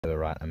the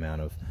right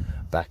amount of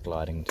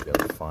backlighting to be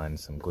able to find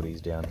some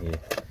goodies down here.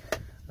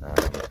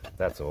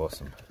 That's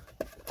awesome.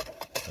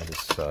 That is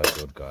so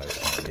good,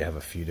 guys. You have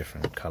a few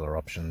different color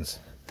options.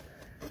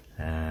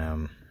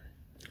 Very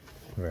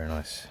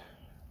nice,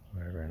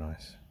 very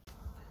nice.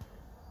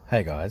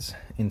 Hey guys,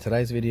 in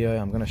today's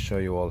video I'm going to show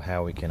you all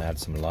how we can add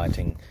some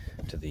lighting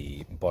to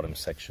the bottom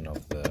section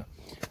of the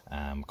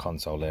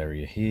console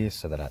area here,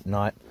 so that at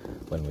night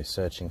when we're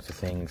searching for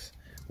things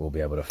we'll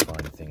be able to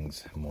find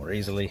things more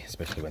easily,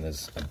 especially when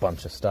there's a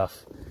bunch of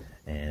stuff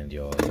and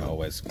you're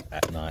always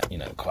at night,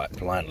 quite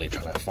blindly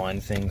trying to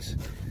find things.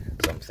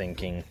 So I'm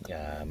thinking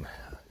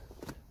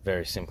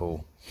very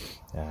simple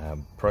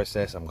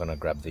process. I'm going to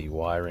grab the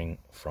wiring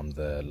from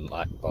the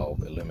light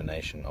bulb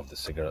illumination of the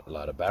cigarette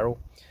lighter barrel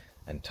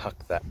and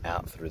tuck that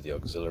out through the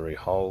auxiliary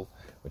hole,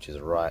 which is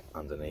right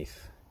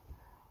underneath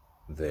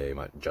there. You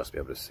might just be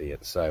able to see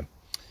it. So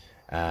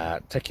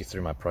take you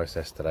through my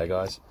process today,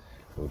 guys.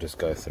 We'll just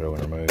go through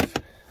and remove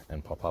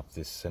and pop up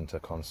this center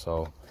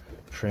console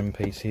trim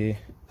piece here,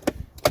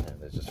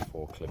 and there's just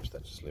 4 clips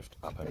that just lift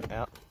up and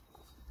out,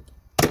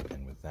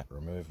 and with that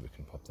removed we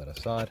can pop that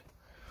aside.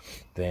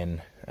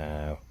 Then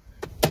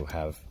we'll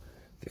have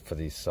for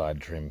these side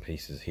trim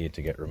pieces here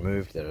to get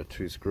removed, there are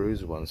 2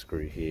 screws, 1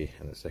 screw here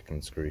and the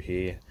second screw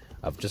here.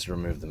 I've just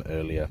removed them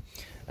earlier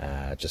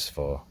just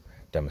for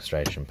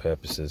demonstration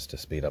purposes to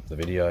speed up the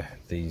video.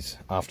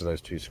 After those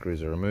 2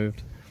 screws are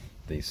removed,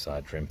 these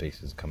side trim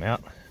pieces come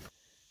out.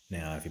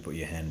 Now if you put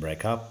your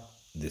handbrake up,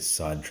 this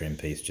side trim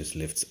piece just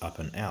lifts up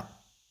and out.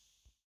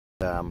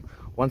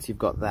 Once you've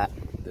got that,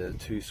 the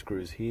 2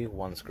 screws here,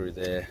 1 screw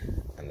there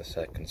and the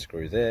second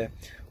screw there,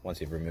 once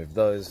you've removed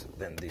those,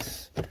 then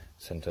this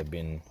center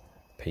bin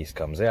piece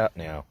comes out.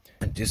 Now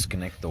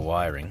disconnect the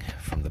wiring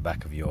from the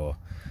back of your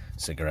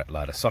cigarette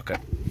lighter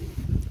socket.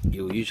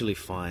 You'll usually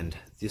find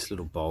this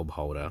little bulb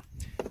holder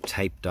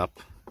taped up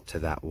to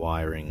that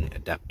wiring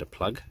adapter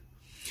plug,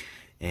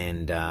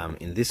 and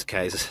in this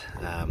case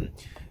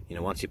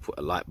once you put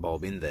a light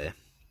bulb in there,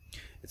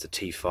 it's a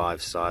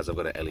T5 size. I've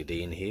got an LED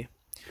in here,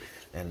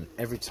 and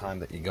every time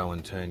that you go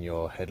and turn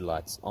your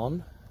headlights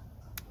on,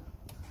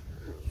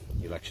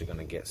 you're actually going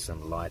to get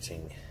some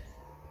lighting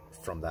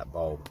from that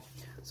bulb.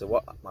 So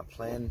what my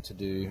plan to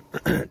do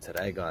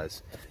today,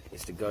 guys,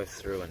 is to go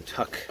through and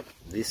tuck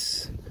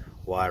this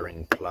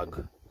wiring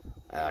plug,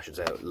 I should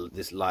say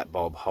this light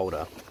bulb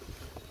holder,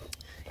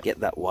 get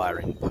that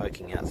wiring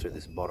poking out through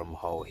this bottom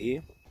hole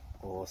here.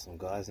 Awesome,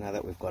 guys. Now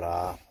that we've got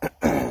our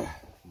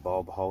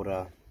bulb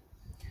holder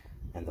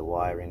and the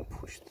wiring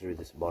pushed through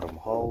this bottom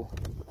hole,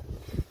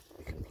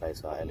 we can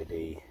place our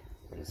LED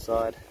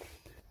inside.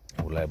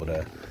 We'll be able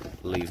to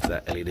leave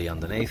that LED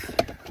underneath,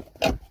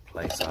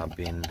 place our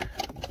bin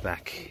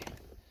back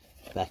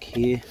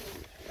here,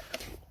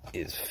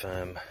 is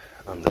firm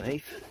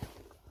underneath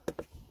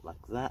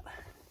like that,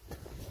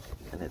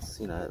 and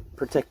it's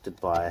protected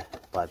by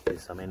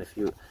this. I mean, if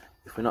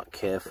we're not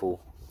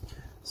careful,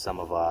 some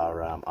of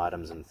our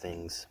items and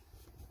things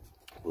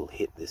will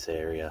hit this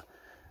area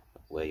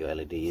where your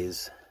LED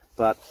is,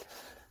 but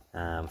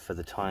for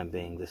the time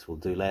being this will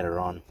do. Later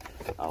on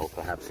I'll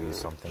perhaps use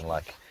something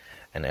like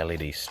an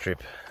LED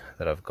strip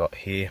that I've got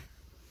here,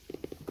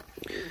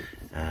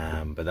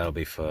 but that'll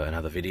be for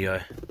another video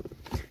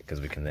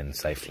because we can then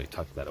safely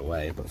tuck that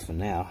away. But for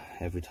now,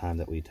 every time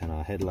that we turn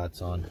our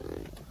headlights on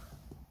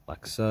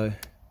like so,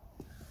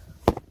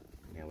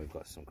 we've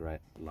got some great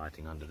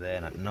lighting under there,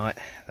 and at night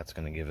that's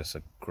going to give us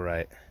a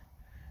great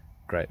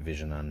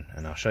vision,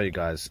 and I'll show you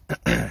guys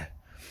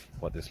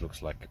what this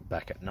looks like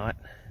back at night.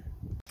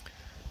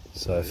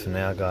 So for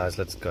now, guys,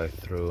 let's go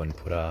through and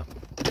put our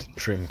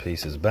trim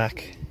pieces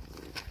back,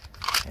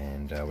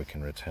 and we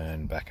can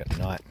return back at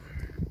night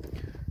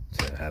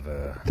to have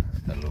a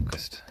look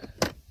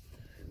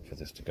for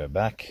this to go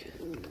back.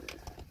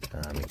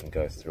 You can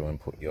go through and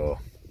put your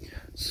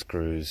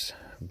screws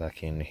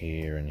back in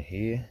here and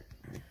here,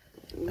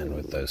 and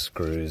with those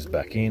screws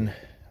back in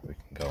we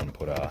can go and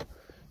put our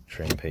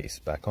trim piece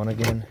back on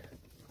again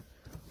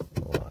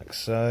like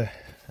so,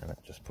 and it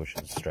just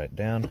pushes straight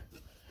down.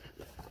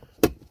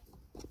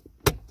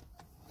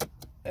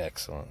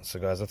 Excellent. So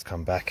guys, let's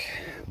come back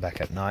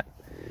at night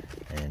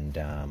and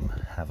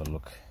have a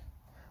look.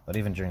 But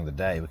even during the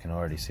day we can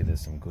already see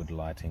there's some good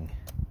lighting,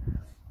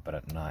 but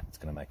at night it's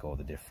going to make all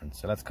the difference.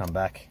 So let's come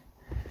back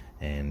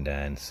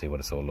and see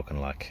what it's all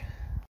looking like.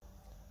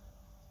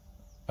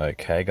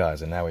 Okay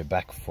guys, and now we're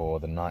back for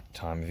the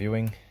nighttime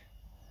viewing.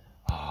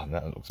 Oh,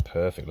 that looks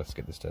perfect. Let's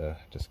get this to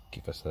just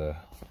give us a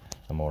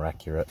more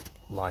accurate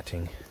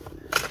lighting,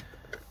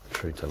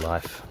 true to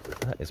life.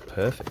 That is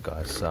perfect,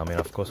 guys. So I mean,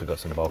 of course we've got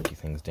some bulky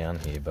things down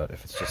here, but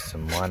if it's just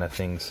some minor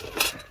things,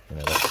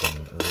 that's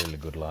some really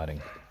good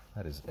lighting.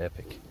 That is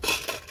epic.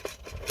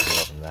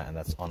 Loving that, and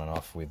that's on and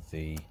off with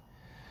the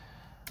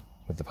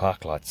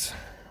park lights.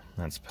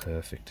 That's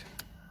perfect.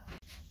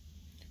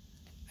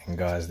 And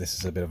guys, this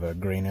is a bit of a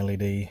green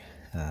LED,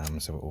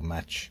 so it will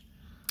match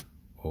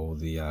all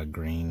the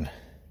green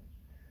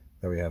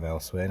that we have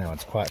elsewhere. Now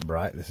it's quite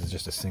bright. This is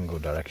just a single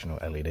directional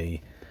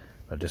LED.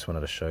 I just wanted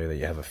to show you that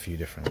you have a few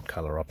different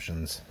color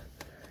options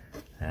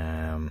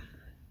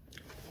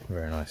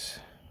Very nice,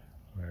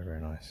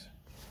 very nice.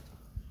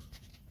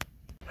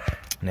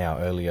 Now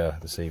earlier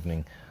this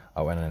evening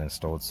I went and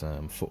installed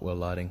some footwell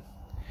lighting,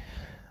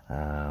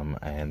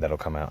 and that'll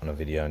come out in a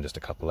video in just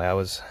a couple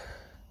hours.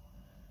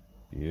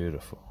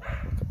 Beautiful,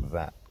 look at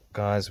that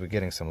guys. We're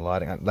getting some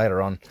lighting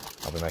later on.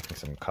 I'll be making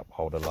some cup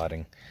holder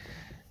lighting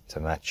to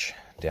match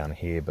down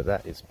here, but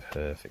that is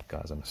perfect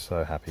guys. I'm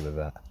so happy with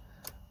that.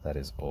 That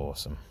is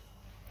awesome.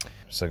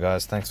 So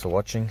guys, thanks for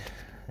watching,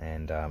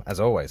 and as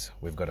always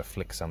we've got to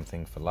flick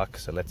something for luck,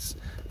 so let's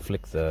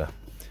flick the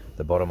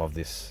bottom of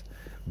this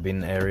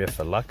bin area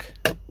for luck.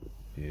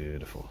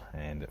 Beautiful,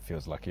 and it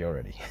feels lucky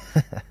already.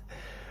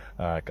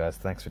 Alright guys,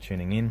 thanks for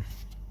tuning in,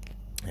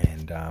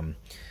 and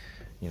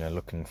you know,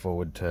 looking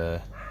forward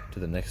to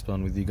the next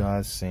one with you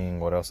guys, seeing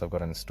what else I've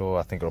got in store.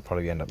 I think it'll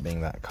probably end up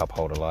being that cup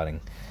holder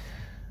lighting.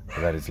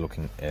 That is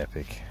looking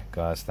epic.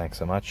 Guys, thanks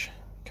so much.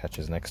 Catch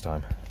us next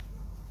time.